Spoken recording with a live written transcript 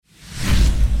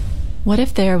What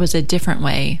if there was a different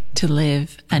way to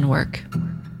live and work?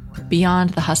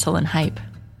 Beyond the hustle and hype,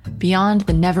 beyond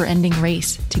the never-ending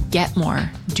race to get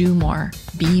more, do more,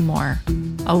 be more.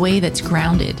 A way that's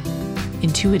grounded,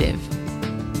 intuitive,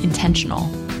 intentional,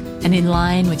 and in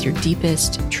line with your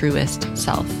deepest, truest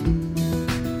self.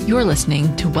 You're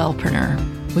listening to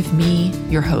Wellpreneur with me,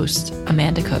 your host,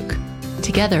 Amanda Cook.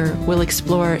 Together, we'll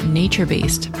explore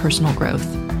nature-based personal growth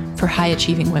for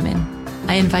high-achieving women.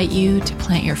 I invite you to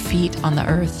plant your feet on the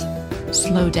earth,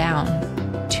 slow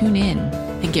down, tune in,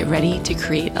 and get ready to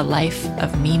create a life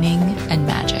of meaning and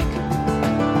magic.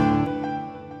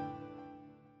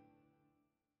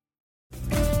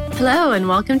 Hello, and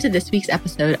welcome to this week's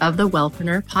episode of the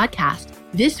Wellpreneur podcast.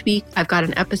 This week, I've got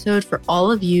an episode for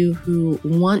all of you who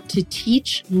want to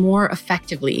teach more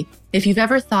effectively. If you've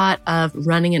ever thought of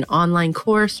running an online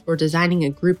course or designing a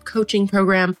group coaching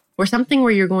program, or something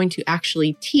where you're going to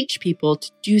actually teach people to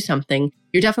do something,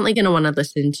 you're definitely going to want to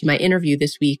listen to my interview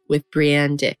this week with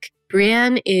Brianne Dick.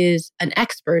 Brianne is an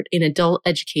expert in adult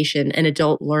education and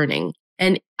adult learning.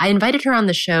 And I invited her on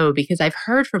the show because I've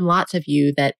heard from lots of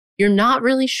you that you're not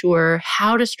really sure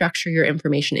how to structure your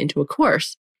information into a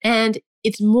course. And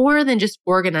it's more than just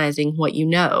organizing what you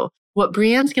know. What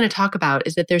Brianne's going to talk about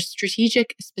is that there's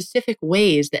strategic, specific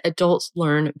ways that adults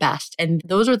learn best. And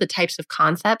those are the types of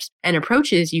concepts and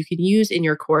approaches you can use in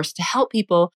your course to help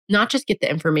people not just get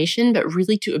the information, but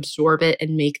really to absorb it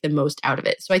and make the most out of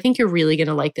it. So I think you're really going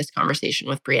to like this conversation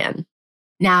with Brianne.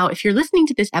 Now, if you're listening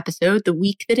to this episode the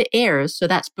week that it airs, so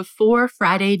that's before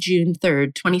Friday, June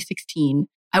 3rd, 2016,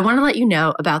 I want to let you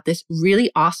know about this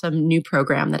really awesome new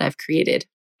program that I've created.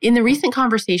 In the recent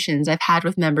conversations I've had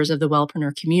with members of the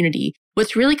Wellpreneur community,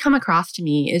 what's really come across to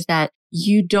me is that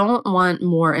you don't want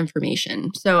more information.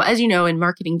 So as you know, in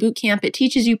Marketing Bootcamp, it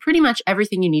teaches you pretty much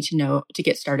everything you need to know to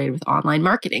get started with online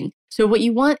marketing. So what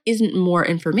you want isn't more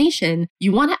information.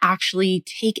 You want to actually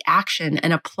take action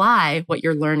and apply what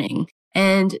you're learning.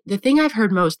 And the thing I've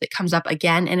heard most that comes up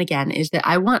again and again is that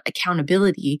I want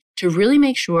accountability to really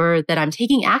make sure that I'm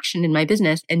taking action in my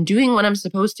business and doing what I'm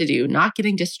supposed to do, not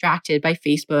getting distracted by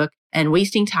Facebook and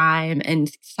wasting time and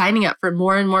signing up for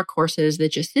more and more courses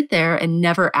that just sit there and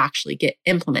never actually get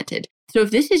implemented. So if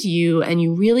this is you and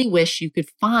you really wish you could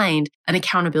find an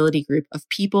accountability group of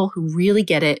people who really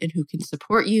get it and who can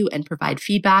support you and provide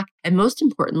feedback, and most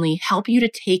importantly, help you to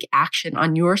take action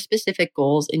on your specific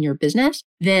goals in your business,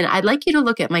 then I'd like you to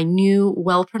look at my new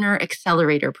Wellpreneur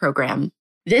Accelerator program.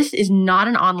 This is not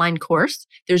an online course.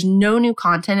 There's no new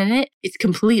content in it. It's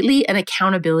completely an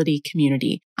accountability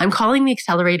community. I'm calling the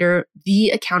Accelerator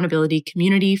the accountability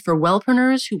community for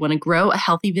wellpreneurs who want to grow a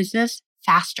healthy business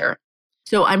faster.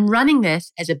 So I'm running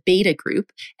this as a beta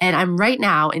group, and I'm right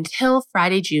now until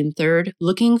Friday, June 3rd,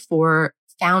 looking for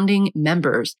founding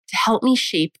members to help me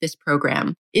shape this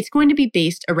program. It's going to be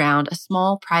based around a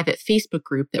small private Facebook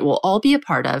group that we'll all be a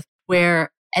part of,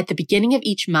 where at the beginning of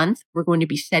each month, we're going to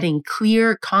be setting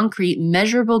clear, concrete,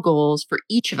 measurable goals for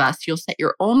each of us. You'll set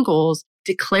your own goals,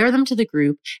 declare them to the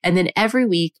group, and then every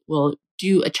week we'll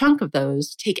do a chunk of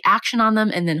those, take action on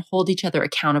them, and then hold each other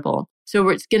accountable. So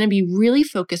it's going to be really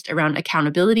focused around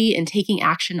accountability and taking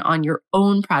action on your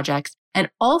own projects. And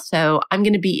also, I'm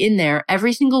going to be in there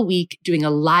every single week doing a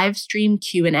live stream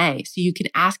Q&A. So you can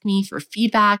ask me for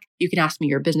feedback. You can ask me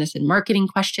your business and marketing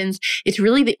questions. It's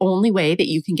really the only way that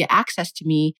you can get access to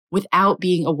me without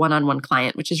being a one-on-one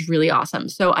client, which is really awesome.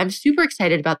 So I'm super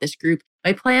excited about this group.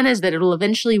 My plan is that it'll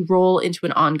eventually roll into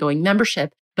an ongoing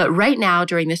membership. But right now,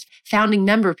 during this founding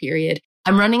member period,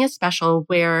 I'm running a special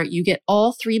where you get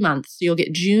all 3 months. So you'll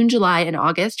get June, July, and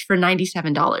August for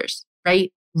 $97,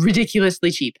 right?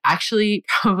 Ridiculously cheap. Actually,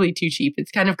 probably too cheap.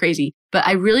 It's kind of crazy. But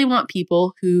I really want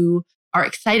people who are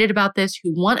excited about this,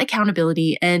 who want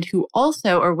accountability, and who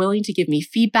also are willing to give me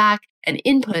feedback and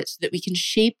input so that we can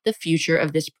shape the future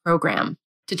of this program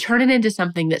to turn it into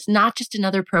something that's not just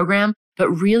another program,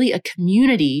 but really a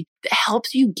community that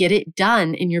helps you get it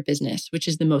done in your business, which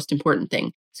is the most important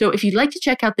thing. So if you'd like to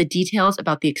check out the details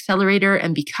about the Accelerator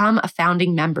and become a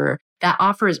founding member, that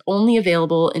offer is only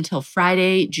available until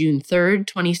Friday, June 3rd,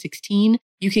 2016.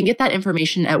 You can get that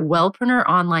information at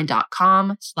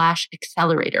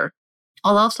wellpreneuronline.com/accelerator.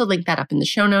 I'll also link that up in the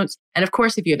show notes. And of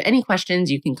course, if you have any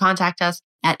questions, you can contact us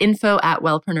at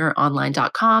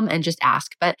info@wellpreneuronline.com and just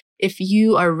ask. But if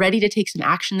you are ready to take some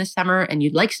action this summer and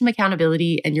you'd like some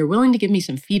accountability and you're willing to give me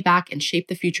some feedback and shape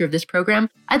the future of this program,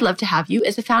 I'd love to have you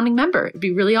as a founding member. It'd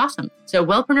be really awesome. So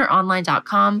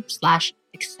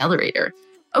wellpreneuronline.com/accelerator.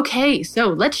 Okay, so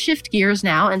let's shift gears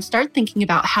now and start thinking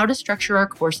about how to structure our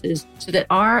courses so that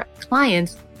our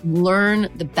clients learn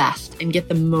the best and get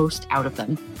the most out of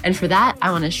them. And for that,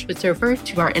 I want to switch over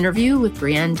to our interview with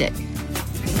Brianne Dick.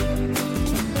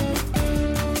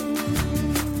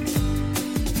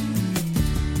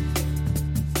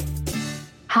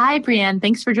 Hi, Brianne.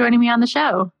 Thanks for joining me on the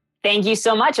show. Thank you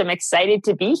so much. I'm excited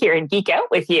to be here and geek out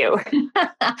with you.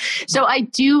 So I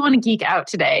do want to geek out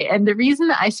today. And the reason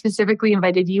that I specifically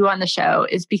invited you on the show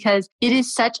is because it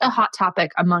is such a hot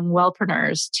topic among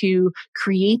wellpreneurs to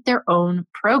create their own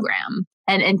program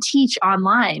and teach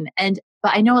online.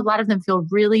 But I know a lot of them feel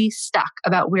really stuck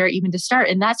about where even to start.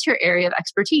 And that's your area of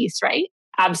expertise, right?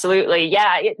 Absolutely.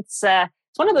 Yeah, it's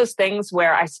one of those things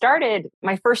where I started,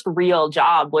 my first real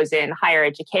job was in higher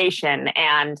education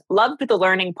and loved the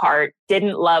learning part,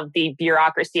 didn't love the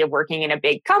bureaucracy of working in a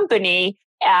big company,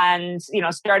 and,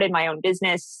 started my own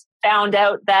business, found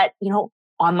out that,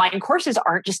 online courses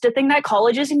aren't just a thing that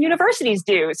colleges and universities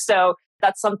do. So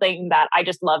that's something that I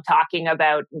just love talking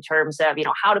about in terms of,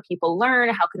 how do people learn?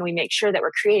 How can we make sure that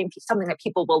we're creating something that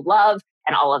people will love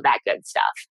and all of that good stuff?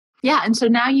 Yeah. And so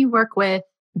now you work with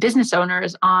business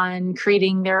owners on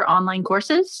creating their online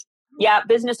courses? Yeah,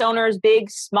 business owners,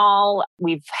 big, small.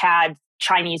 We've had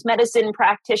Chinese medicine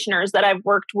practitioners that I've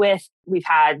worked with. We've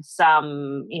had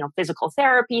some, physical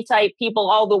therapy type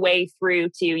people all the way through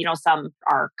to, some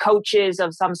are coaches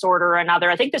of some sort or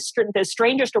another. I think the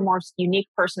strangest or most unique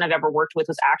person I've ever worked with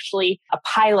was actually a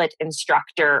pilot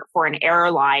instructor for an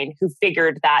airline who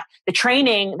figured that the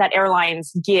training that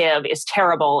airlines give is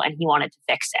terrible and he wanted to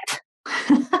fix it.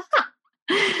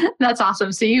 That's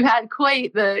awesome. So you had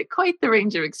quite the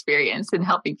range of experience in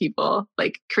helping people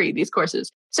create these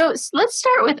courses. So let's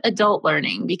start with adult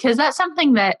learning, because that's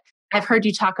something that I've heard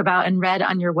you talk about and read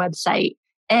on your website.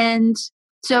 And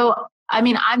so,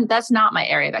 that's not my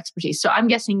area of expertise. So I'm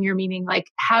guessing you're meaning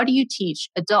how do you teach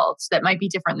adults that might be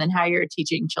different than how you're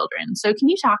teaching children? So can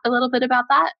you talk a little bit about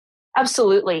that?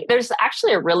 Absolutely. There's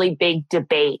actually a really big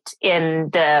debate in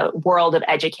the world of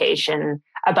education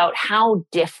about how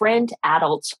different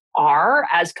adults are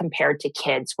as compared to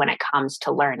kids when it comes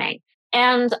to learning.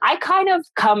 And I kind of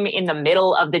come in the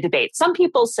middle of the debate. Some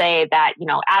people say that,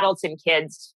 adults and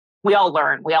kids, we all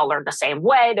learn the same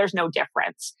way. There's no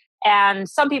difference. And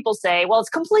some people say, well, it's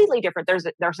completely different.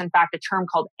 There's in fact a term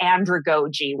called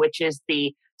andragogy, which is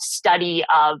the study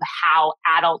of how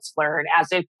adults learn as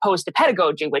opposed to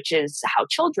pedagogy, which is how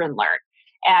children learn.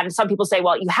 And some people say,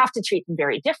 well, you have to treat them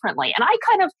very differently. And I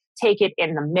kind of take it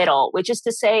in the middle, which is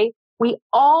to say, we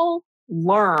all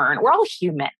learn. We're all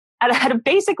human. At a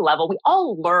basic level, we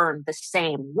all learn the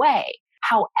same way.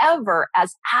 However,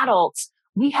 as adults,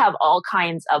 we have all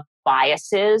kinds of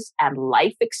biases and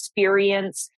life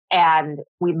experience, and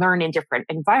we learn in different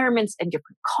environments and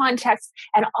different contexts.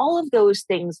 And all of those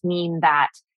things mean that,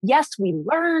 yes, we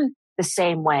learn the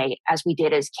same way as we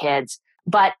did as kids,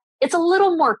 but it's a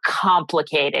little more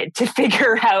complicated to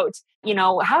figure out,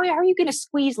 how are you going to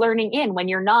squeeze learning in when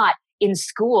you're not in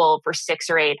school for 6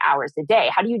 or 8 hours a day?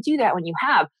 How do you do that when you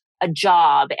have a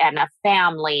job and a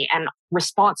family and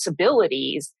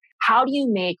responsibilities? How do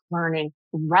you make learning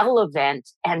relevant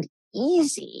and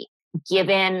easy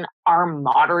given our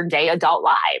modern day adult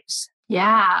lives?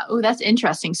 Yeah. Oh, that's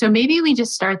interesting. So maybe we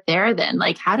just start there then.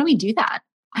 How do we do that?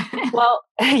 Well,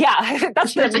 yeah,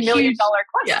 that's a $1 million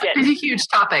question. Yeah, it's a huge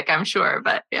topic, I'm sure,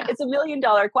 but yeah. It's $1 million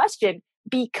question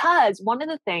because one of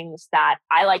the things that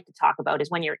I like to talk about is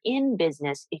when you're in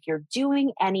business, if you're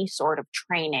doing any sort of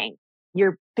training,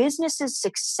 your business's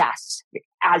success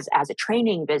as a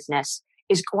training business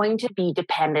is going to be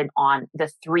dependent on the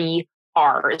 3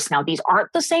 R's. Now, these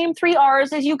aren't the same 3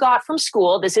 R's as you got from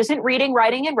school. This isn't reading,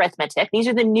 writing, and arithmetic. These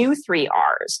are the new 3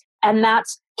 R's. And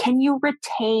that's, can you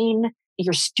retain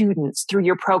your students through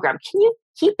your program? Can you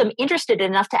keep them interested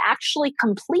enough to actually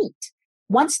complete?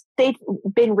 Once they've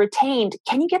been retained,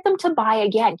 can you get them to buy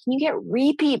again? Can you get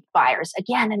repeat buyers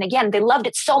again and again? They loved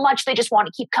it so much, they just want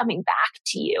to keep coming back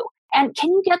to you. And can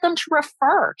you get them to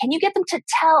refer? Can you get them to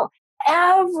tell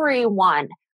everyone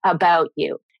about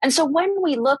you? And so when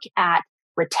we look at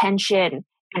retention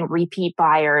and repeat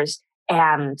buyers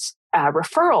and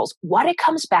referrals, what it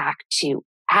comes back to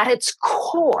at its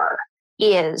core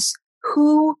is,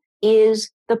 who is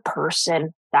the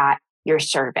person that you're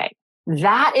serving?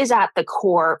 That is at the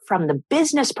core from the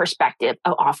business perspective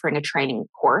of offering a training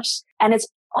course. And it's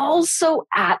also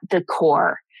at the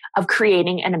core of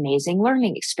creating an amazing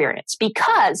learning experience.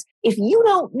 Because if you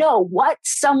don't know what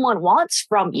someone wants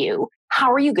from you,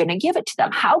 how are you going to give it to them?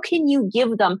 How can you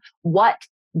give them what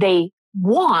they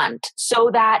want so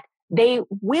that they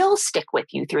will stick with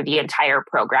you through the entire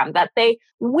program, that they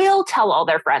will tell all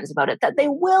their friends about it, that they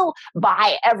will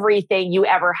buy everything you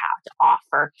ever have to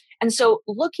offer? And so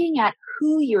looking at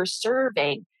who you're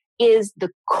serving is the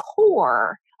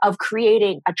core of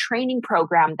creating a training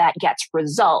program that gets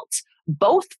results,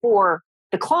 both for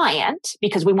the client,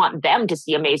 because we want them to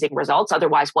see amazing results.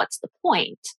 Otherwise, what's the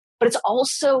point? but it's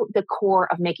also the core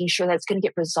of making sure that it's going to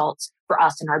get results for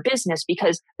us in our business.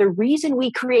 Because the reason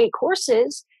we create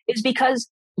courses is because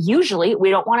usually we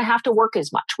don't want to have to work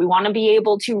as much. We want to be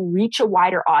able to reach a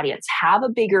wider audience, have a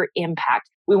bigger impact.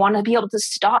 We want to be able to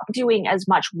stop doing as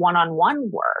much one-on-one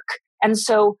work. And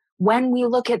so when we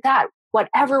look at that,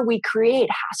 whatever we create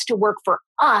has to work for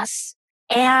us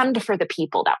and for the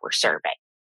people that we're serving.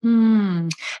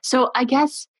 So I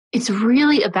guess it's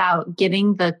really about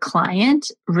getting the client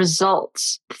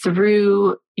results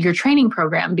through your training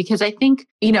program, because I think,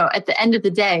 at the end of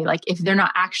the day, like if they're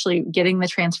not actually getting the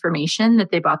transformation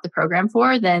that they bought the program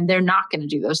for, then they're not going to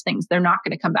do those things. They're not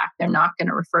going to come back. They're not going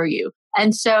to refer you.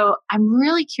 And so I'm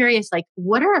really curious, like,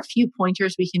 what are a few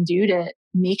pointers we can do to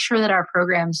make sure that our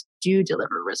programs do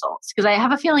deliver results? Because I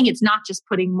have a feeling it's not just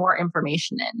putting more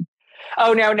information in.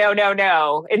 Oh,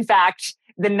 no. In fact,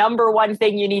 the number one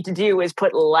thing you need to do is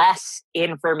put less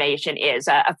information is.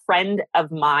 A friend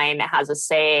of mine has a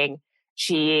saying.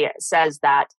 She says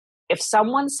that if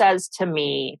someone says to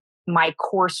me, my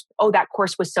course, that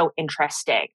course was so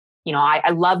interesting.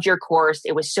 I loved your course.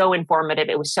 It was so informative.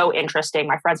 It was so interesting.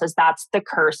 My friend says that's the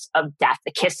curse of death,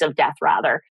 the kiss of death,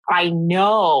 rather. I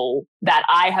know that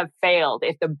I have failed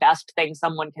if the best thing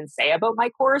someone can say about my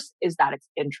course is that it's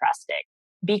interesting.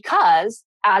 Because,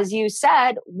 as you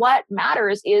said, what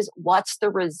matters is what's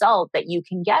the result that you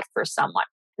can get for someone.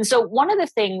 And so one of the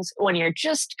things when you're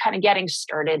just kind of getting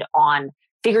started on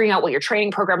figuring out what your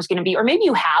training program is going to be, or maybe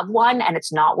you have one and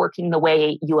it's not working the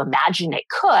way you imagine it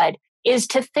could, is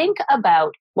to think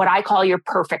about what I call your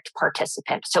perfect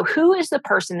participant. So who is the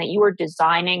person that you are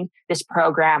designing this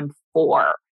program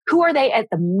for? Who are they at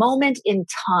the moment in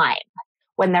time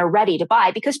when they're ready to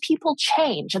buy? Because people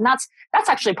change. And that's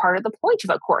actually part of the point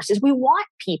of a course is we want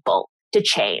people to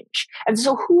change. And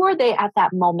so who are they at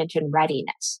that moment in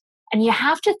readiness? And you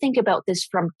have to think about this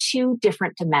from two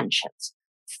different dimensions.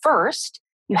 First,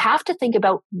 you have to think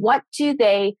about what do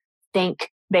they think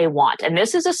they want. And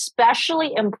this is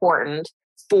especially important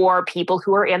for people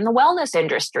who are in the wellness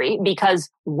industry, because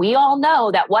we all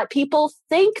know that what people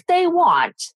think they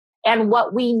want and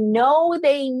what we know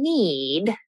they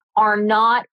need are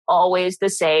not always the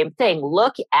same thing.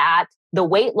 Look at the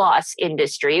weight loss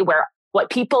industry, where what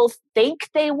people think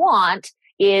they want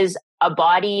is a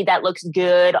body that looks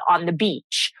good on the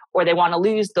beach, or they want to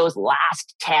lose those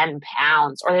last 10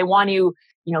 pounds, or they want to,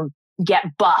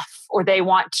 get buff, or they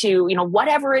want to,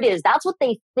 whatever it is, that's what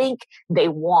they think they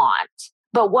want.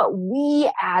 But what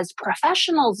we as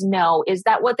professionals know is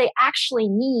that what they actually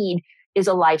need is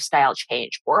a lifestyle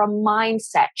change or a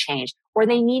mindset change, or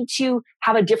they need to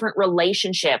have a different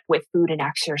relationship with food and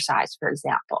exercise, for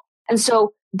example. And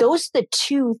so those are the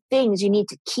two things you need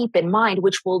to keep in mind,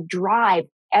 which will drive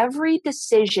every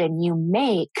decision you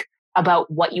make about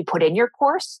what you put in your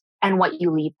course and what you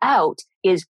leave out.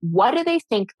 Is what do they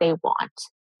think they want?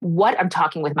 What I'm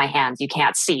talking with my hands, you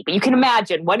can't see, but you can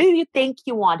imagine, what do you think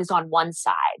you want is on one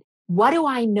side? What do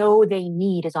I know they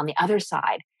need is on the other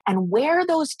side? And where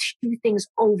those two things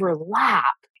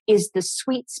overlap is the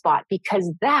sweet spot,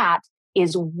 because that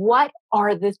is what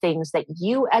are the things that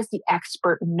you as the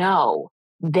expert know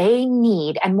they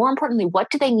need. And more importantly, what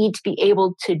do they need to be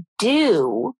able to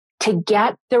do to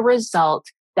get the result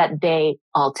that they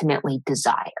ultimately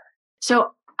desire?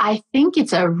 So I think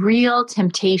it's a real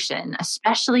temptation,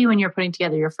 especially when you're putting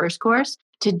together your first course,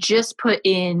 to just put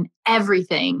in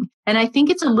everything. And I think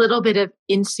it's a little bit of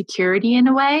insecurity in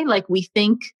a way. Like we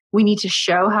think we need to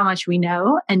show how much we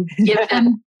know and give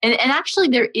them. And actually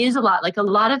there is a lot, like a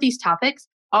lot of these topics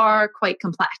are quite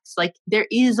complex. Like there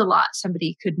is a lot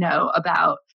somebody could know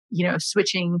about,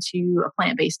 switching to a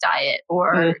plant-based diet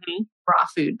or raw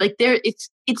food. Like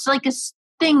it's like a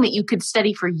thing that you could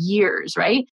study for years,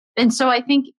 right? And so I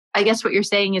guess what you're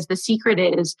saying is the secret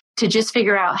is to just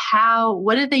figure out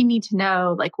what do they need to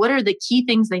know? Like, what are the key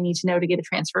things they need to know to get a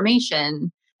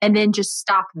transformation? And then just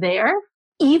stop there.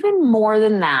 Even more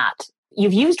than that,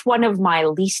 you've used one of my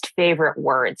least favorite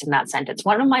words in that sentence.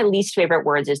 One of my least favorite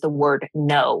words is the word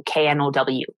know,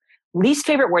 K-N-O-W. Least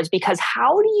favorite words, because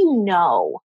how do you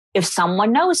know if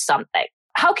someone knows something?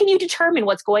 How can you determine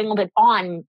what's going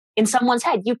on in someone's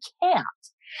head? You can't.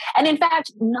 And in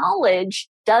fact, knowledge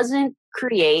doesn't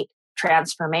create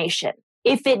transformation.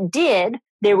 If it did,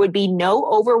 there would be no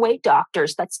overweight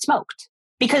doctors that smoked,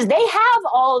 because they have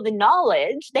all the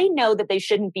knowledge. They know that they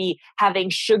shouldn't be having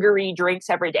sugary drinks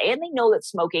every day, and they know that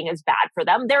smoking is bad for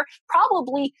them. They're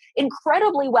probably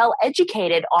incredibly well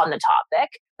educated on the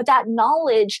topic, but that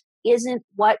knowledge isn't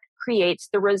what creates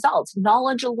the results.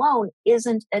 Knowledge alone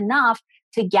isn't enough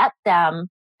to get them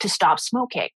to stop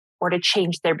smoking or to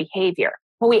change their behavior.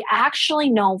 What we actually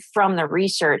know from the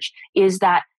research is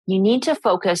that you need to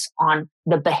focus on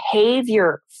the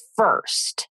behavior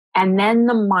first, and then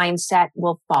the mindset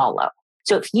will follow.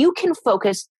 So if you can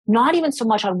focus not even so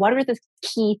much on what are the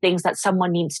key things that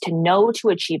someone needs to know to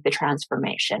achieve the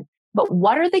transformation, but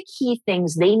what are the key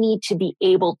things they need to be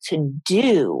able to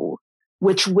do,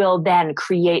 which will then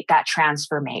create that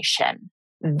transformation.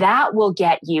 That will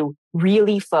get you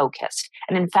really focused.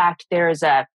 And in fact, there's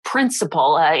a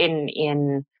principle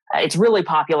it's really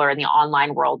popular in the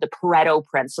online world, the Pareto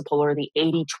principle or the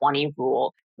 80-20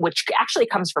 rule, which actually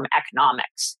comes from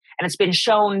economics. And it's been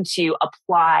shown to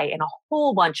apply in a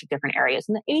whole bunch of different areas.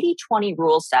 And the 80-20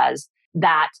 rule says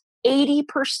that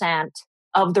 80%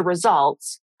 of the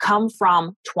results come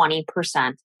from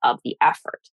 20% of the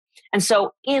effort. And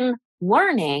so in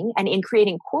learning and in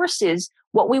creating courses,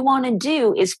 what we want to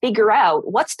do is figure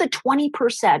out what's the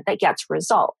 20% that gets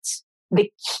results.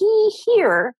 The key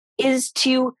here is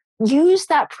to use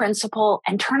that principle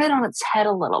and turn it on its head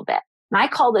a little bit. And I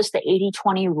call this the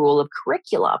 80-20 rule of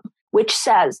curriculum, which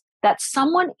says that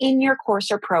someone in your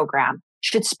course or program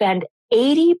should spend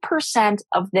 80%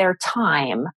 of their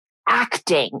time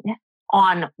acting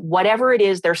on whatever it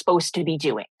is they're supposed to be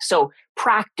doing. So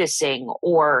practicing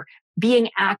or being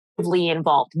actively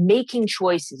involved, making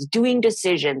choices, doing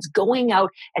decisions, going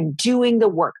out and doing the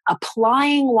work,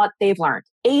 applying what they've learned.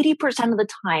 80% of the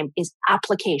time is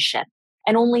application,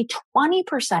 and only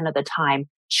 20% of the time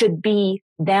should be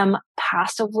them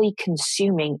passively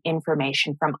consuming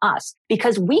information from us,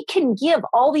 because we can give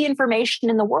all the information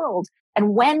in the world.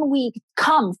 And when we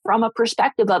come from a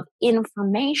perspective of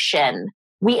information,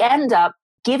 we end up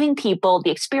giving people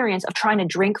the experience of trying to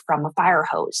drink from a fire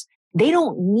hose. They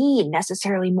don't need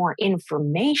necessarily more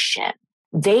information.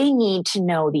 They need to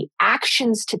know the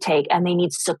actions to take, and they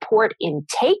need support in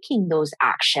taking those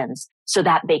actions so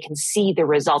that they can see the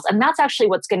results. And that's actually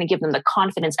what's going to give them the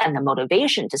confidence and the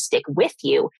motivation to stick with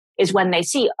you, is when they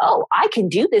see, oh, I can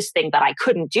do this thing that I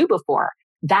couldn't do before.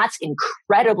 That's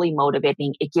incredibly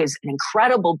motivating. It gives an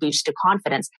incredible boost to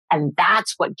confidence. And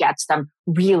that's what gets them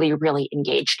really, really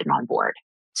engaged and on board.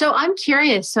 So I'm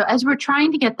curious. So as we're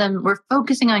trying to get them, we're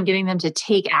focusing on getting them to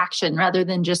take action rather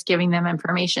than just giving them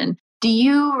information. Do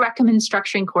you recommend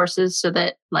structuring courses so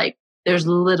that there's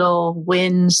little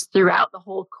wins throughout the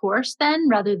whole course then,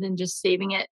 rather than just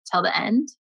saving it till the end?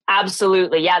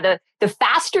 Absolutely. Yeah. The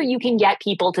faster you can get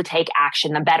people to take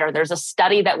action, the better. There's a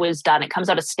study that was done. It comes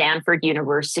out of Stanford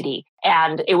University,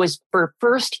 and it was for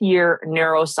first year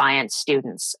neuroscience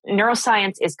students.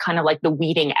 Neuroscience is kind of like the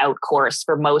weeding out course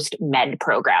for most med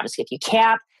programs. If you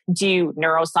can't do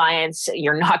neuroscience,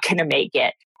 you're not going to make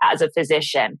it as a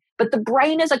physician. But the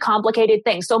brain is a complicated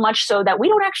thing, so much so that we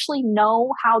don't actually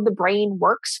know how the brain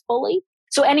works fully.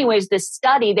 So anyways, this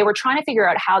study, they were trying to figure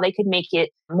out how they could make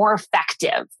it more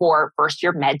effective for first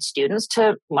year med students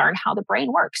to learn how the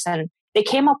brain works. And they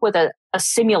came up with a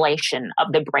simulation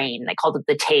of the brain. They called it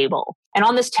the table. And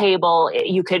on this table,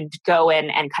 you could go in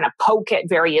and kind of poke at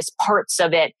various parts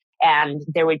of it, and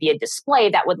there would be a display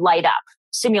that would light up,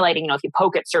 simulating, if you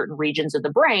poke at certain regions of the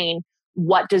brain,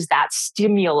 what does that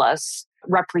stimulus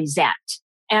represent?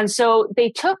 And so they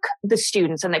took the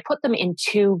students and they put them in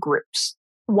two groups.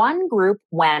 One group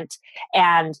went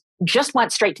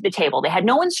straight to the table. They had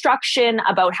no instruction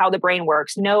about how the brain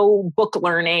works, no book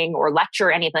learning or lecture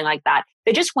or anything like that.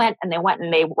 They just went and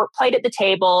they played at the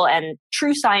table, and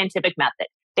true scientific method.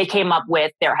 They came up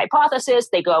with their hypothesis.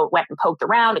 They went and poked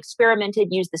around, experimented,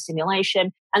 used the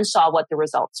simulation, and saw what the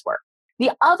results were.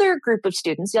 The other group of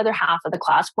students, the other half of the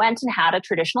class, went and had a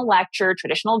traditional lecture,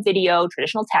 traditional video,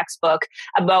 traditional textbook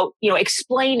about,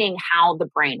 explaining how the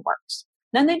brain works.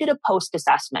 Then they did a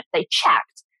post-assessment. They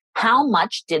checked how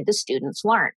much did the students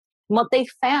learn. And what they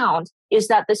found is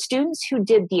that the students who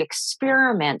did the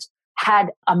experiment had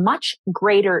a much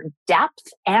greater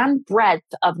depth and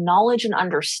breadth of knowledge and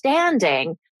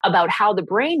understanding about how the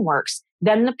brain works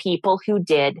than the people who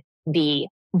did the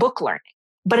book learning.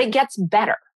 But it gets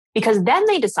better, because then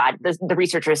they decided, the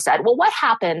researchers said, well, what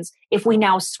happens if we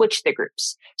now switch the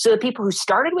groups? So the people who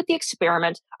started with the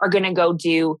experiment are going to go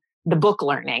do the book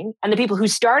learning, and the people who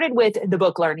started with the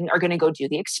book learning are going to go do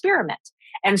the experiment.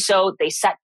 And so they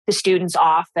set the students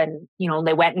off, and,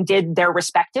 they went and did their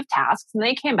respective tasks, and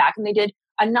they came back and they did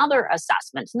another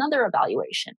assessment, another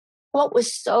evaluation. What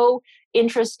was so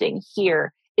interesting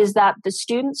here is that the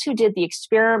students who did the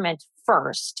experiment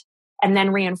first and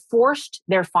then reinforced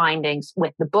their findings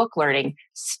with the book learning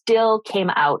still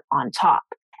came out on top.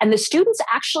 And the students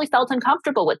actually felt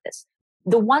uncomfortable with this.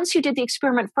 The ones who did the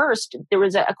experiment first, there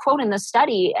was a quote in the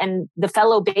study, and the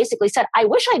fellow basically said, I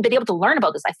wish I'd been able to learn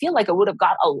about this. I feel like I would have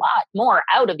got a lot more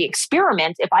out of the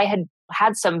experiment if I had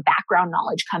had some background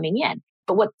knowledge coming in.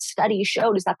 But what studies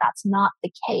showed is that that's not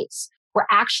the case. We're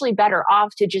actually better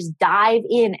off to just dive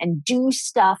in and do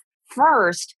stuff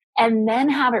first and then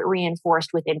have it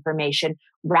reinforced with information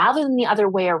rather than the other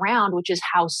way around, which is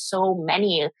how so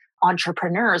many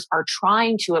entrepreneurs are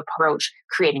trying to approach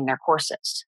creating their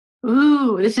courses.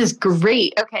 Ooh, this is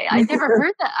great. Okay. I'd never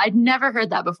heard that. I'd never heard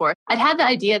that before. I'd had the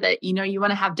idea that, you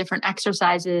want to have different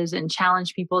exercises and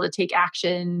challenge people to take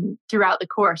action throughout the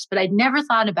course, but I'd never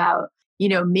thought about,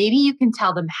 maybe you can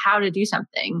tell them how to do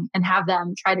something and have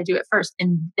them try to do it first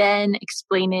and then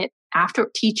explain it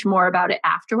teach more about it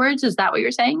afterwards. Is that what you're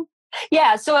saying?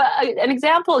 Yeah. So an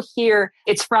example here,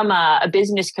 it's from a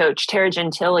business coach, Tara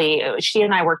Gentili. She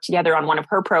and I worked together on one of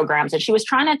her programs, and she was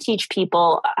trying to teach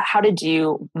people how to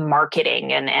do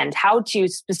marketing and how to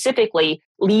specifically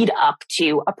lead up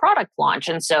to a product launch.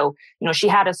 And so, she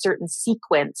had a certain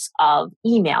sequence of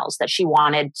emails that she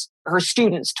wanted her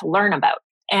students to learn about.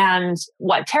 And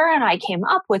what Tara and I came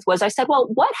up with was, I said, well,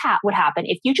 what would happen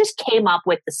if you just came up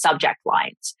with the subject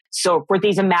lines? So for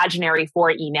these imaginary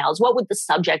 4 emails, what would the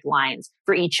subject lines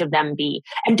for each of them be?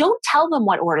 And don't tell them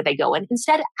what order they go in.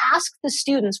 Instead, ask the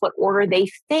students what order they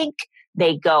think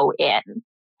they go in.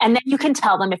 And then you can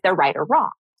tell them if they're right or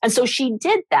wrong. And so she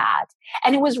did that.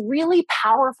 And it was really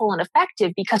powerful and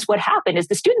effective because what happened is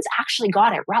the students actually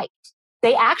got it right.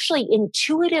 They actually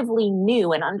intuitively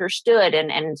knew and understood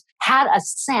and had a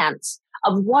sense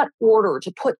of what order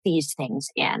to put these things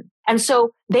in. And so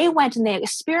they went and they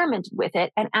experimented with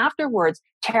it. And afterwards,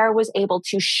 Tara was able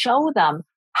to show them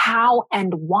how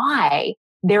and why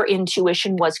their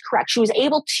intuition was correct. She was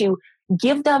able to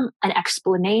give them an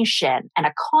explanation and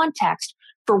a context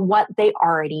for what they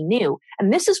already knew.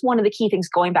 And this is one of the key things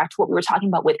going back to what we were talking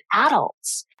about with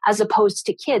adults as opposed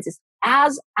to kids is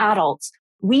as adults,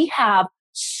 we have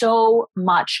so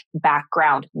much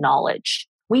background knowledge.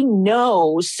 We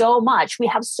know so much. We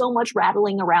have so much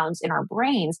rattling around in our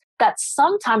brains that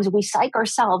sometimes we psych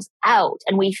ourselves out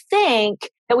and we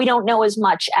think that we don't know as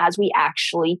much as we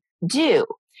actually do.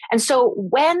 And so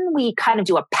when we kind of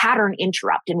do a pattern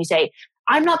interrupt and we say,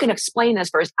 I'm not going to explain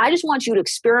this first, I just want you to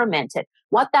experiment it.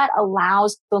 What that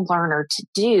allows the learner to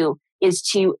do is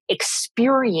to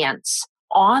experience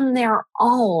on their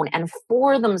own and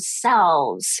for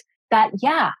themselves that,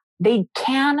 yeah, they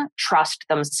can trust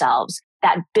themselves.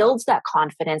 That builds that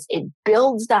confidence. It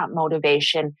builds that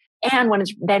motivation. And when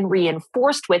it's then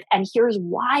reinforced with, and here's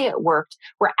why it worked,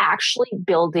 we're actually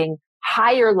building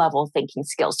higher level thinking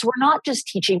skills. So we're not just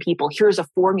teaching people, here's a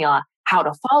formula, how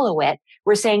to follow it.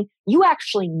 We're saying, you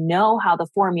actually know how the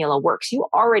formula works. You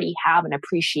already have an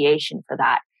appreciation for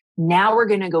that. Now we're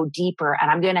going to go deeper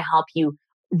and I'm going to help you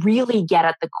really get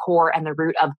at the core and the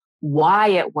root of why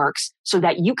it works so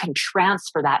that you can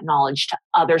transfer that knowledge to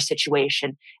other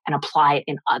situation and apply it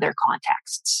in other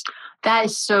contexts. That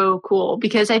is so cool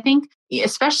because I think,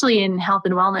 especially in health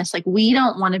and wellness, like we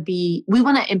want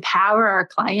to empower our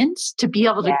clients to be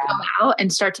able to go out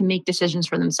and start to make decisions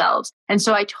for themselves. And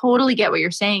so I totally get what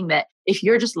you're saying, that if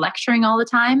you're just lecturing all the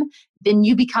time, then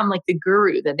you become like the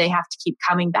guru that they have to keep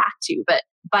coming back to. But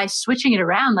by switching it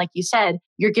around, like you said,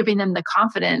 you're giving them the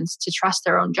confidence to trust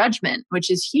their own judgment, which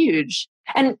is huge.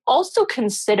 And also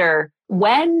consider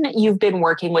when you've been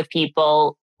working with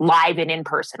people live and in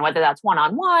person, whether that's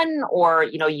one-on-one or,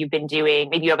 you've been doing,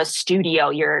 maybe you have a studio,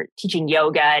 you're teaching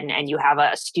yoga and you have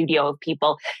a studio of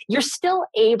people, you're still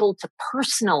able to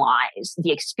personalize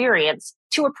the experience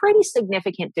to a pretty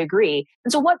significant degree.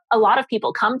 And so what a lot of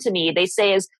people come to me, they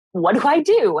say is, what do I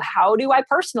do? How do I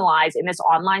personalize in this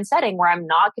online setting where I'm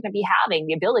not going to be having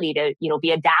the ability to,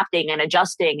 be adapting and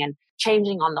adjusting and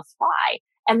changing on the fly?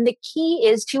 And the key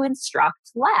is to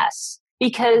instruct less,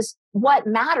 because what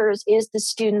matters is the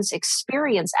student's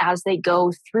experience as they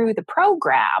go through the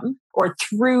program or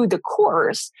through the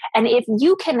course. And if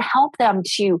you can help them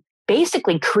to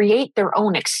basically create their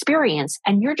own experience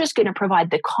and you're just going to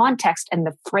provide the context and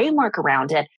the framework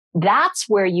around it, that's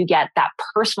where you get that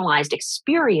personalized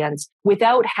experience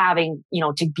without having,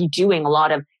 to be doing a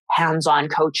lot of hands-on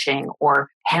coaching or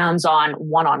hands-on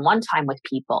one-on-one time with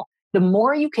people. The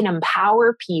more you can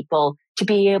empower people to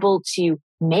be able to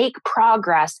make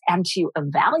progress and to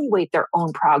evaluate their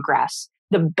own progress,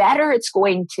 the better it's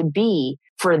going to be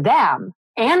for them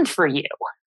and for you.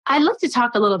 I'd like to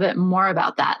talk a little bit more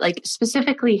about that, like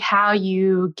specifically how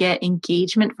you get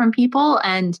engagement from people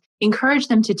and encourage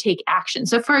them to take action.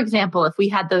 So for example, if we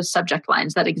had those subject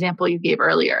lines, that example you gave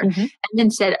earlier, and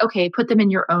then said, okay, put them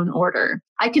in your own order,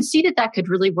 I could see that could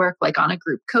really work like on a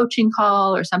group coaching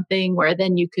call or something where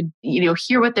then you could,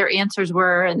 hear what their answers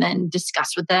were and then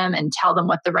discuss with them and tell them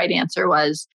what the right answer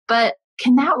was. But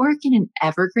can that work in an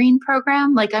evergreen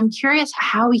program? Like, I'm curious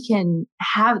how we can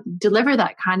deliver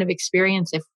that kind of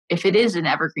experience if it is an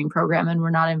evergreen program and we're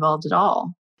not involved at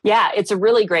all. Yeah, it's a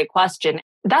really great question.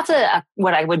 That's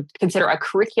what I would consider a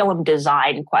curriculum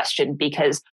design question,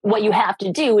 because what you have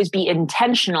to do is be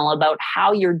intentional about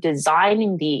how you're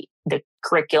designing the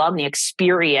curriculum, the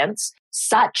experience,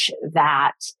 such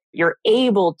that you're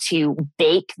able to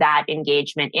bake that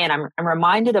engagement in. I'm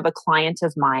reminded of a client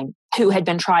of mine who had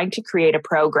been trying to create a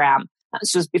program.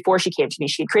 This was before she came to me.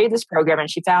 She created this program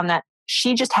and she found that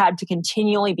she just had to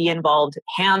continually be involved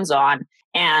hands-on.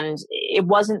 And it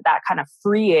wasn't that kind of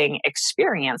freeing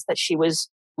experience that she was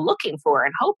looking for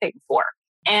and hoping for.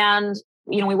 And,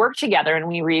 we worked together and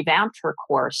we revamped her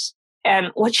course. And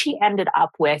what she ended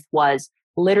up with was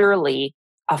literally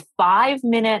a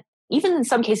 5-minute, even in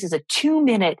some cases, a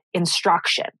 2-minute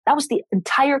instruction. That was the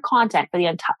entire content for the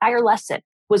entire lesson,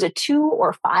 was a 2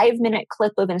 or 5-minute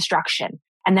clip of instruction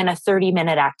and then a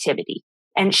 30-minute activity.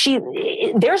 And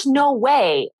there's no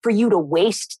way for you to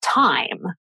waste time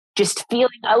just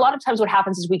feeling. A lot of times what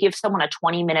happens is we give someone a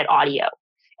 20-minute audio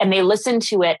and they listen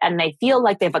to it and they feel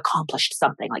like they've accomplished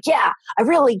something. Like, yeah, I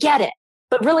really get it.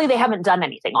 But really, they haven't done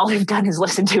anything. All they've done is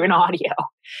listen to an audio.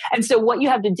 And so what you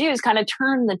have to do is kind of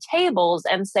turn the tables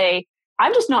and say,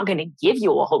 I'm just not going to give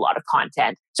you a whole lot of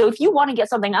content. So if you want to get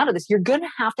something out of this, you're going to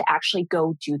have to actually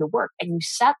go do the work. And you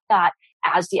set that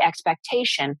as the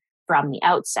expectation from the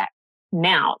outset.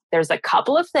 Now, there's a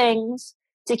couple of things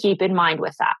to keep in mind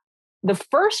with that. The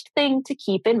first thing to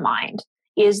keep in mind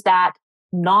is that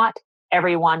not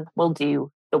everyone will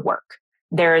do the work.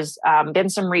 There's been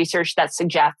some research that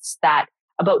suggests that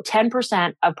about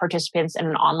 10% of participants in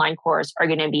an online course are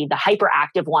going to be the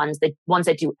hyperactive ones, the ones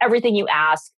that do everything you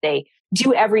ask. They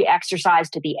do every exercise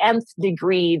to the nth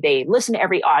degree. They listen to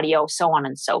every audio, so on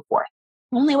and so forth.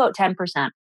 Only about 10%.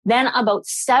 Then about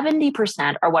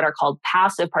 70% are what are called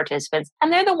passive participants.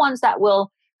 And they're the ones that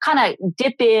will kind of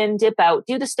dip in, dip out,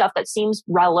 do the stuff that seems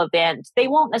relevant. They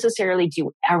won't necessarily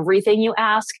do everything you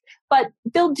ask, but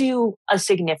they'll do a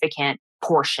significant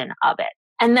portion of it.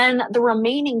 And then the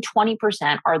remaining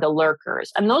 20% are the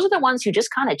lurkers. And those are the ones who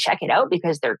just kind of check it out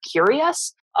because they're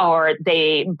curious, or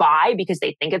they buy because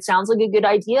they think it sounds like a good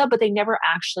idea, but they never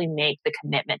actually make the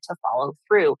commitment to follow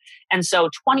through. And so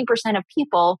 20% of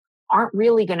people aren't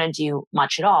really going to do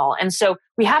much at all. And so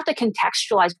we have to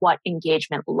contextualize what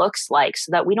engagement looks like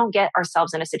so that we don't get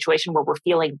ourselves in a situation where we're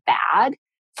feeling bad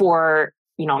for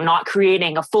not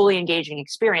creating a fully engaging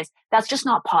experience. That's just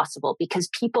not possible because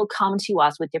people come to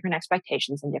us with different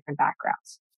expectations and different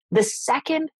backgrounds. The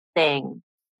second thing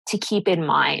to keep in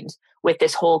mind with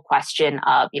this whole question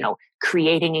of,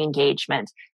 creating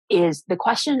engagement is the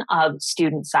question of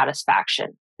student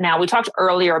satisfaction. Now, we talked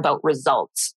earlier about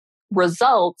results.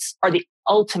 Results are the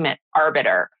ultimate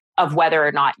arbiter of whether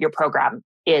or not your program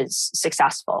is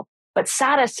successful. But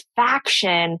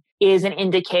satisfaction is an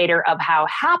indicator of how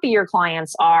happy your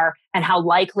clients are and how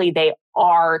likely they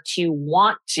are to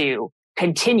want to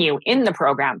continue in the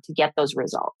program to get those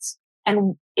results.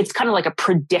 And it's kind of like a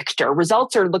predictor.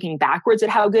 Results are looking backwards at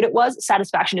how good it was.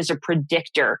 Satisfaction is a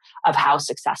predictor of how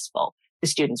successful the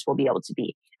students will be able to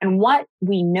be. And what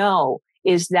we know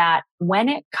is that when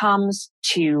it comes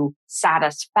to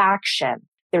satisfaction,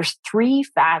 there's 3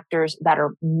 factors that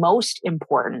are most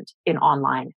important in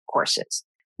online courses.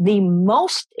 The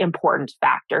most important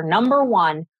factor, number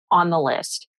 1 on the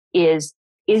list, is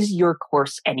your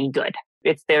course any good?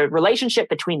 It's the relationship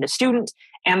between the student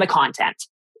and the content.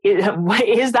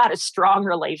 Is that a strong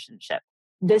relationship?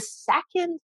 The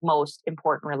second most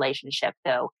important relationship,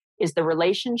 though, is the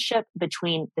relationship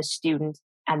between the student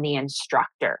and the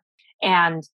instructor.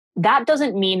 And that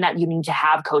doesn't mean that you need to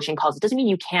have coaching calls. It doesn't mean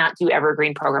you can't do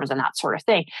evergreen programs and that sort of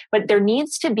thing. But there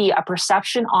needs to be a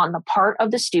perception on the part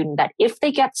of the student that if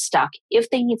they get stuck, if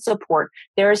they need support,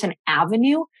 there is an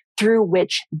avenue through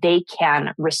which they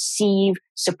can receive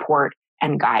support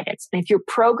and guidance. And if your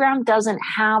program doesn't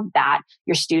have that,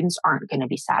 your students aren't going to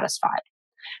be satisfied.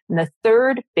 And the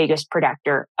third biggest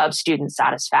predictor of student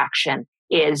satisfaction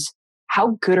is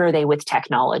how good are they with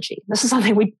technology? This is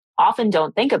something we often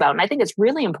don't think about. And I think it's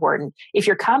really important if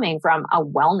you're coming from a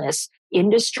wellness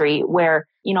industry where,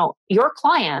 your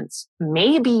clients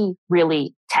may be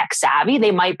really tech savvy.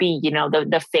 They might be,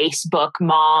 the Facebook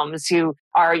moms who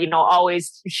are,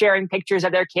 always sharing pictures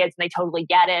of their kids and they totally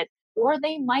get it. Or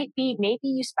they might be, maybe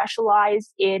you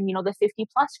specialize in, the 50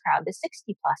 plus crowd, the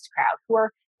 60 plus crowd who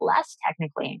are less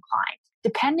technically inclined.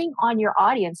 Depending on your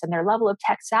audience and their level of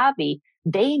tech savvy,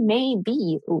 they may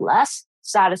be less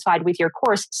satisfied with your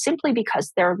course simply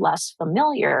because they're less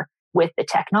familiar with the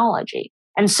technology.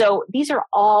 And so these are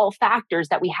all factors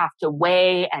that we have to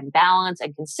weigh and balance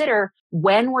and consider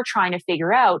when we're trying to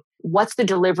figure out what's the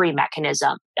delivery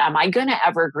mechanism. Am I going to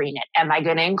evergreen it? Am I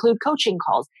going to include coaching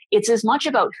calls? It's as much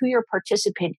about who your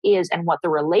participant is and what the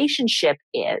relationship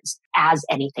is as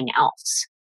anything else.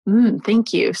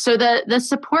 Thank you. So the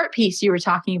support piece you were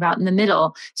talking about in the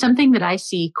middle, something that I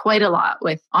see quite a lot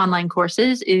with online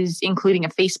courses is including a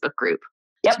Facebook group.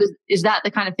 Yep. So is that the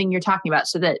kind of thing you're talking about?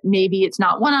 So that maybe it's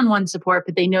not one-on-one support,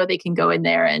 but they know they can go in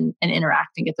there and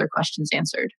interact and get their questions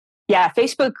answered. Yeah,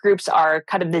 Facebook groups are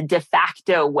kind of the de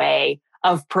facto way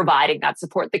of providing that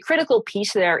support. The critical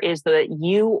piece there is that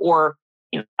you or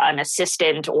an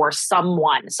assistant or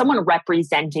someone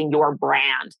representing your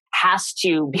brand has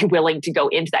to be willing to go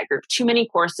into that group. Too many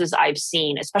courses I've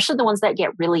seen, especially the ones that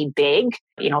get really big,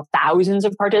 thousands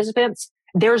of participants,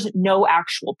 there's no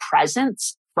actual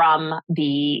presence from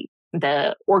the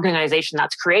organization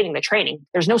that's creating the training.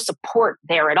 There's no support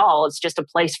there at all. It's just a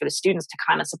place for the students to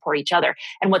kind of support each other.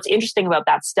 And what's interesting about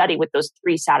that study with those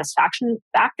 3 satisfaction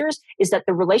factors is that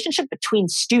the relationship between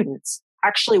students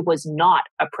actually was not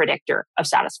a predictor of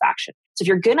satisfaction. So if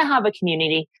you're going to have a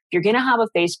community, if you're going to have a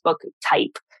Facebook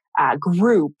type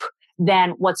group,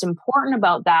 then what's important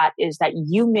about that is that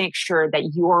you make sure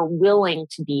that you're willing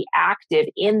to be active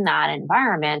in that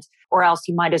environment, or else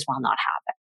you might as well not have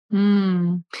it.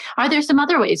 Are there some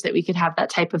other ways that we could have that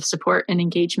type of support and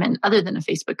engagement other than a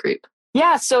Facebook group?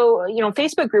 Yeah. So,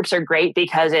 Facebook groups are great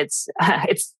because it's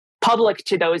public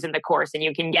to those in the course and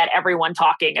you can get everyone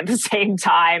talking at the same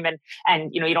time. And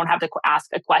you don't have to ask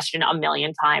a question a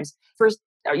million times. First,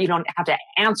 or you don't have to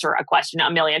answer a question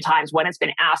a million times when it's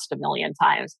been asked a million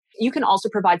times. You can also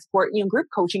provide support. Group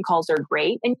coaching calls are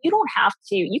great. And you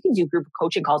can do group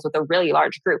coaching calls with a really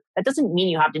large group. That doesn't mean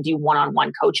you have to do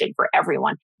one-on-one coaching for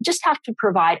everyone. You just have to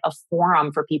provide a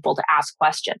forum for people to ask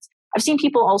questions. I've seen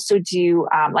people also do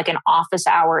like an office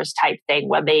hours type thing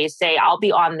where they say, I'll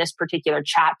be on this particular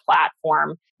chat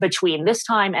platform between this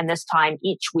time and this time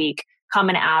each week. Come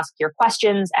and ask your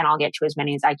questions and I'll get to as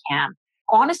many as I can.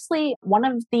 Honestly, one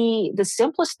of the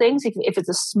simplest things, if it's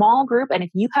a small group and if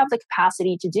you have the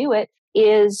capacity to do it,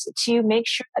 is to make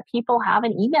sure that people have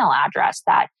an email address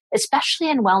that, especially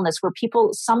in wellness, where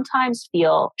people sometimes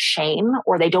feel shame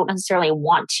or they don't necessarily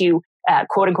want to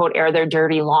quote unquote air their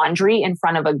dirty laundry in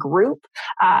front of a group,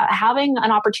 having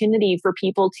an opportunity for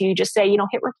people to just say,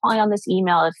 hit reply on this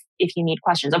email if you need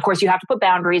questions. Of course, you have to put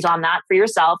boundaries on that for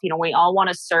yourself. We all want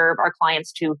to serve our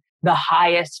clients to the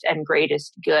highest and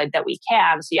greatest good that we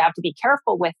can. So you have to be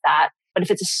careful with that. But if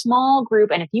it's a small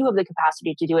group and if you have the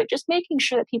capacity to do it, just making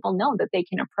sure that people know that they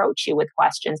can approach you with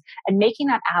questions and making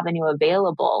that avenue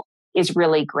available is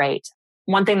really great.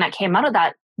 One thing that came out of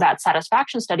that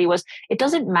satisfaction study was it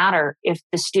doesn't matter if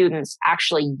the students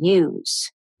actually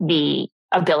use the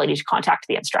ability to contact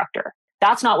the instructor.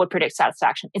 That's not what predicts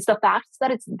satisfaction. It's the fact that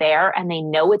it's there and they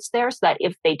know it's there so that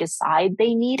if they decide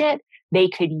they need it, they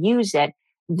could use it.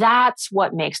 That's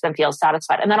what makes them feel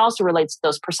satisfied. And that also relates to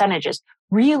those percentages.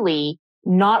 Really,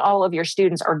 not all of your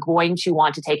students are going to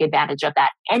want to take advantage of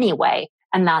that anyway.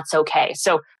 And that's okay.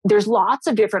 So there's lots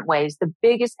of different ways. The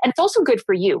biggest, and it's also good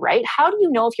for you, right? How do you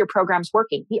know if your program's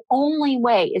working? The only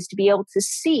way is to be able to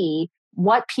see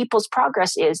what people's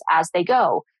progress is as they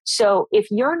go. So if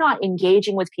you're not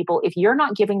engaging with people, if you're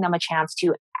not giving them a chance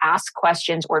to ask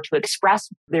questions or to express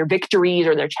their victories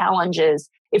or their challenges,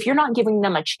 if you're not giving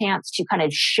them a chance to kind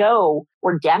of show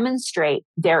or demonstrate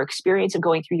their experience of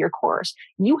going through your course,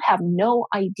 you have no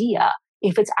idea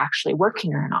if it's actually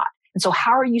working or not. And so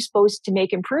how are you supposed to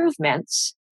make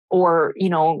improvements or,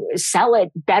 sell it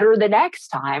better the next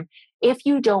time if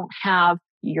you don't have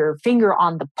your finger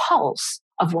on the pulse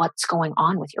of what's going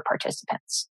on with your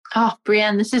participants? Oh,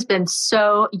 Brianne, this has been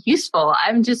so useful.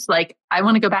 I'm just like, I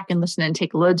want to go back and listen and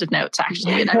take loads of notes,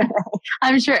 actually. And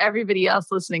I'm sure everybody else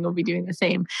listening will be doing the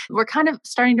same. We're kind of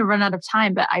starting to run out of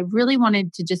time, but I really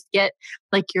wanted to just get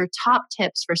like your top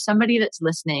tips for somebody that's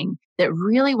listening that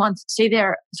really wants to stay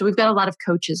there. So we've got a lot of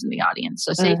coaches in the audience.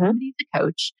 So say somebody's a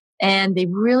coach and they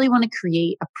really want to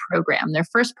create a program, their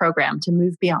first program to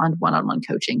move beyond one-on-one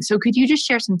coaching. So could you just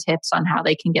share some tips on how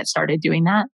they can get started doing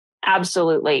that?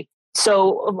 Absolutely.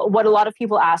 So what a lot of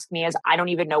people ask me is, I don't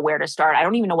even know where to start. I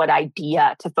don't even know what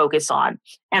idea to focus on.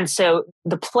 And so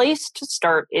the place to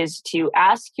start is to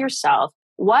ask yourself,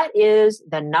 what is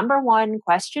the number one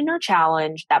question or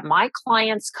challenge that my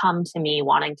clients come to me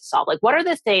wanting to solve? Like, what are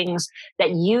the things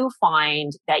that you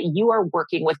find that you are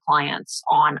working with clients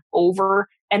on over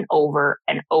and over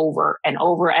and over and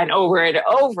over and over and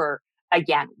over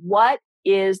again? What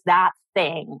is that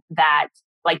thing that,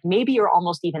 like, maybe you're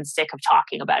almost even sick of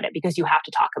talking about it because you have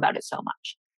to talk about it so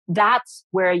much? that's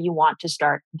where you want to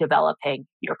start developing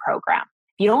your program.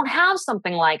 If you don't have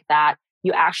something like that,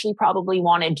 you actually probably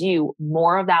want to do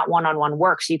more of that one-on-one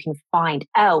work so you can find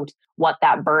out what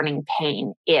that burning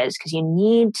pain is, because you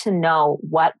need to know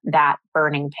what that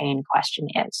burning pain question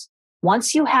is.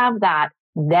 Once you have that,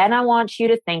 then I want you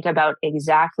to think about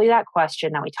exactly that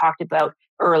question that we talked about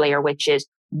earlier, which is,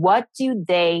 what do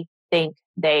they think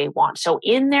they want? So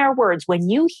in their words, when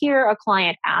you hear a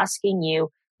client asking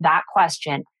you that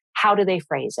question, how do they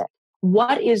phrase it?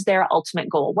 What is their ultimate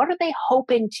goal? What are they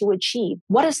hoping to achieve?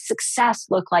 What does success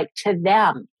look like to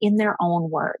them in their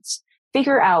own words?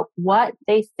 Figure out what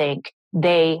they think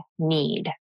they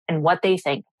need and what they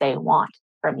think they want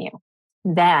from you.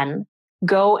 Then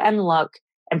go and look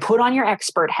and put on your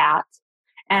expert hat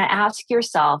and ask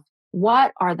yourself,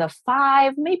 what are the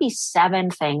 5, maybe 7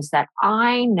 things that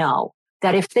I know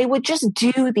that if they would just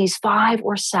do these 5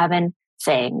 or 7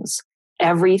 things,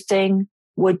 everything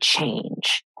would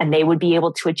change and they would be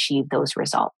able to achieve those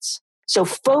results. So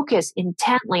focus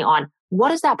intently on, what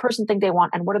does that person think they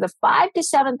want? And what are the 5 to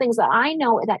 7 things that I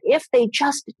know that if they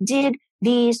just did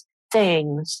these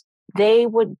things, they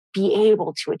would be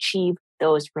able to achieve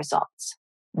those results.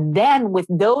 Then with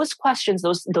those questions,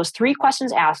 those 3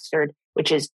 questions answered,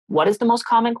 which is, what is the most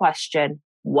common question?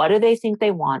 What do they think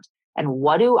they want? And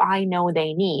what do I know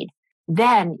they need?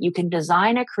 Then you can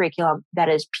design a curriculum that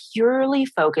is purely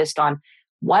focused on,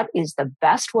 what is the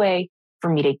best way for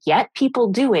me to get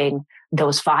people doing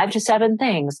those 5 to 7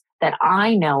 things that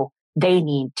I know they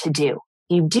need to do.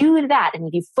 You do that, and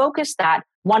if you focus that,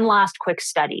 one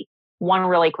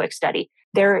really quick study.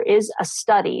 There is a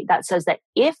study that says that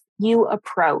if you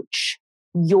approach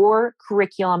your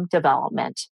curriculum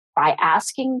development by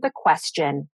asking the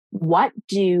question, what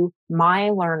do my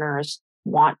learners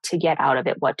want to get out of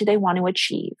it? What do they want to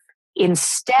achieve?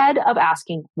 Instead of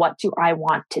asking, what do I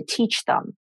want to teach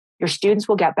them? Your students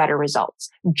will get better results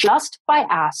just by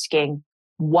asking,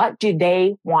 what do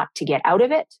they want to get out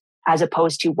of it? As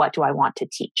opposed to, what do I want to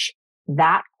teach?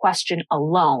 That question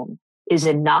alone is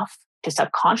enough to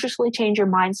subconsciously change your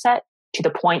mindset to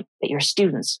the point that your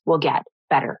students will get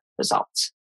better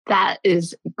results. That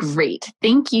is great.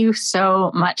 Thank you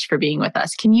so much for being with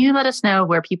us. Can you let us know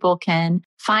where people can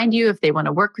find you if they want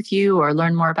to work with you or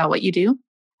learn more about what you do?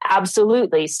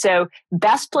 Absolutely. So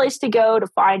best place to go to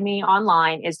find me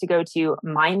online is to go to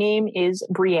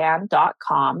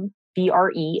mynameisbrianne.com,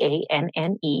 BREANNE,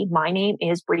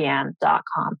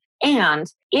 mynameisbrianne.com.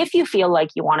 And if you feel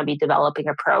like you want to be developing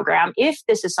a program, if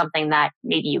this is something that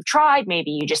maybe you've tried,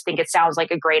 maybe you just think it sounds like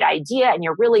a great idea and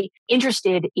you're really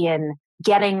interested in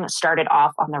getting started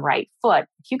off on the right foot,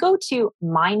 if you go to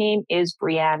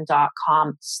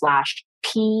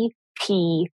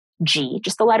mynameisbrianne.com/PPG,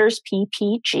 just the letters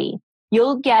PPG,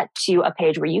 you'll get to a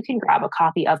page where you can grab a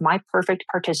copy of my Perfect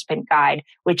Participant Guide,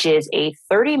 which is a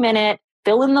 30-minute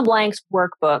fill in the blanks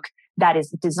workbook that is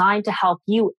designed to help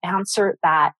you answer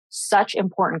that such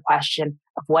important question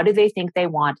of, what do they think they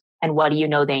want and what do you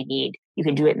know they need? You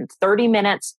can do it in 30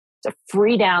 minutes. It's a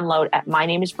free download at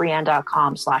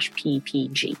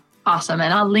mynameisbrianne.com/PPG. Awesome.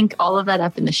 And I'll link all of that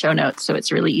up in the show notes, so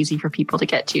it's really easy for people to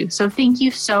get to. So thank you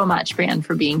so much, Brianne,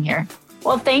 for being here.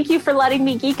 Well, thank you for letting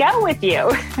me geek out with you.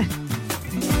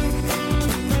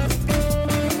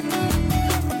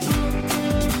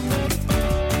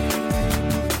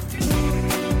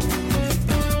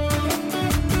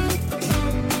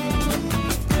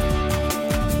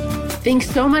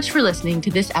 Thanks so much for listening to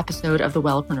this episode of the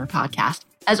Wellpreneur Podcast.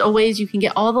 As always, you can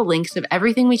get all the links of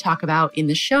everything we talk about in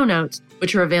the show notes,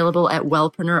 which are available at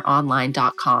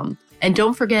wellpreneuronline.com. And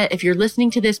don't forget, if you're listening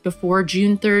to this before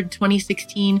June 3rd,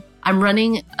 2016, I'm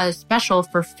running a special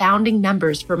for founding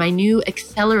members for my new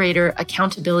Accelerator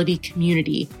accountability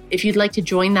community. If you'd like to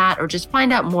join that or just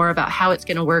find out more about how it's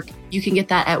going to work, you can get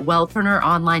that at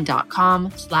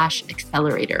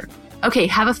wellpreneuronline.com/accelerator. Okay,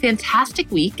 have a fantastic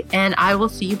week, and I will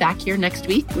see you back here next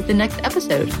week with the next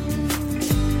episode.